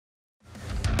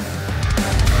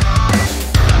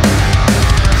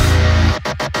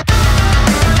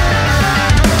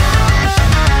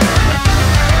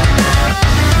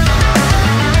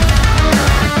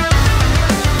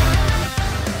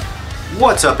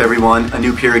What's up everyone,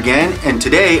 Anup here again, and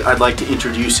today I'd like to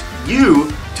introduce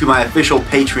you to my official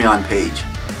Patreon page.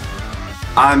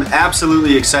 I'm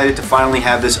absolutely excited to finally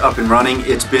have this up and running.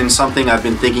 It's been something I've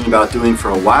been thinking about doing for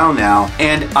a while now,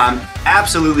 and I'm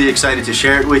absolutely excited to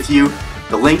share it with you.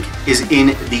 The link is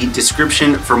in the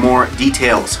description for more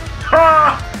details.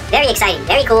 Very exciting,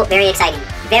 very cool, very exciting.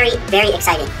 Very, very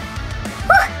exciting.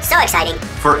 Whew, so exciting.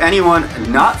 For anyone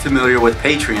not familiar with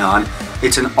Patreon,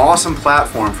 it's an awesome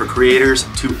platform for creators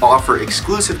to offer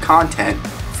exclusive content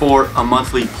for a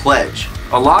monthly pledge.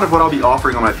 A lot of what I'll be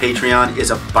offering on my Patreon is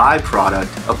a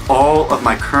byproduct of all of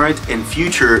my current and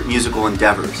future musical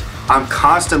endeavors. I'm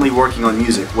constantly working on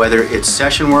music, whether it's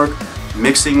session work,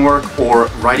 mixing work, or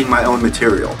writing my own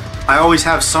material. I always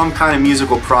have some kind of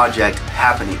musical project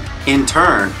happening. In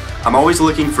turn, I'm always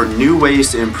looking for new ways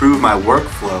to improve my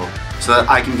workflow so that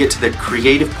I can get to the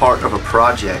creative part of a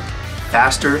project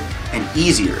faster and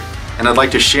easier. And I'd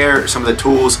like to share some of the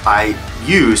tools I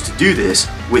use to do this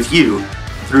with you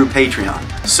through Patreon.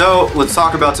 So let's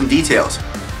talk about some details.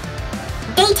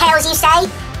 Details, you say?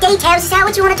 Details, is that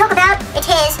what you want to talk about? It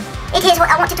is what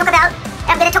I want to talk about.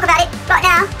 I'm going to talk about it right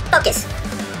now. Focus.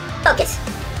 Focus.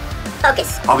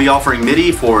 Focus. I'll be offering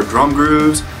MIDI for drum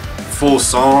grooves, full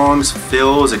songs,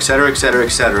 fills, etc., etc.,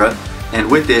 etc.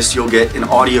 And with this, you'll get an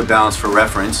audio balance for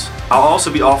reference. I'll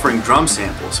also be offering drum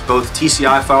samples, both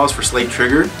TCI files for Slate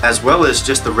Trigger, as well as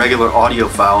just the regular audio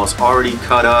files already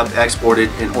cut up, exported,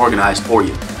 and organized for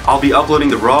you. I'll be uploading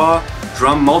the raw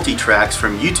drum multi-tracks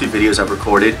from YouTube videos I've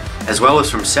recorded, as well as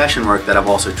from session work that I've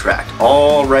also tracked,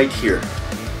 all right here.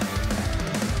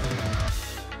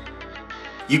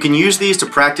 You can use these to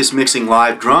practice mixing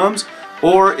live drums,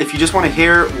 or if you just want to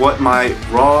hear what my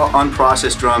raw,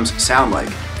 unprocessed drums sound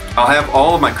like. I'll have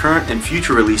all of my current and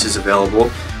future releases available,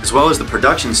 as well as the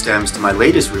production stems to my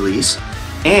latest release,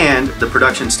 and the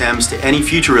production stems to any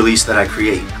future release that I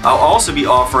create. I'll also be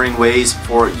offering ways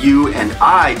for you and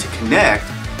I to connect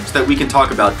so that we can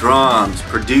talk about drums,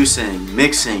 producing,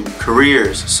 mixing,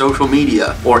 careers, social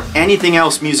media, or anything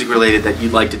else music related that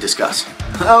you'd like to discuss.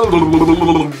 Get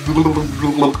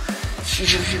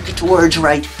the words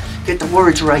right. Get the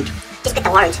words right. Just get the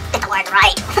words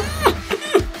right.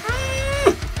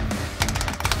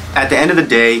 At the end of the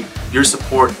day, your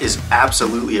support is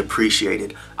absolutely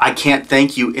appreciated. I can't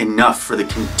thank you enough for the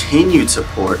continued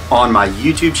support on my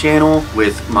YouTube channel,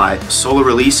 with my solo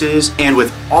releases, and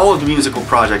with all of the musical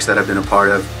projects that I've been a part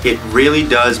of. It really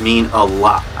does mean a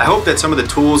lot. I hope that some of the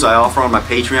tools I offer on my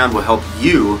Patreon will help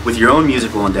you with your own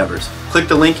musical endeavors. Click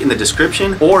the link in the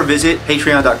description or visit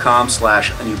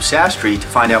patreon.com/AnupSastry to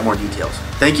find out more details.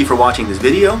 Thank you for watching this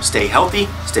video. Stay healthy,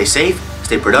 stay safe,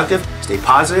 stay productive, stay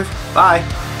positive. Bye.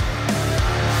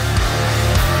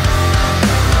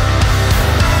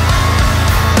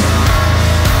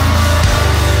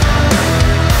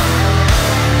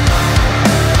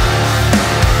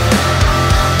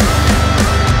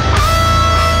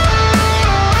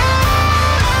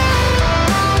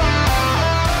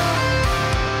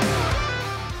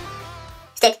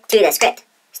 Stick to the script.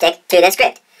 Stick to the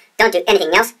script. Don't do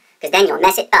anything else, because then you'll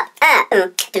mess it up.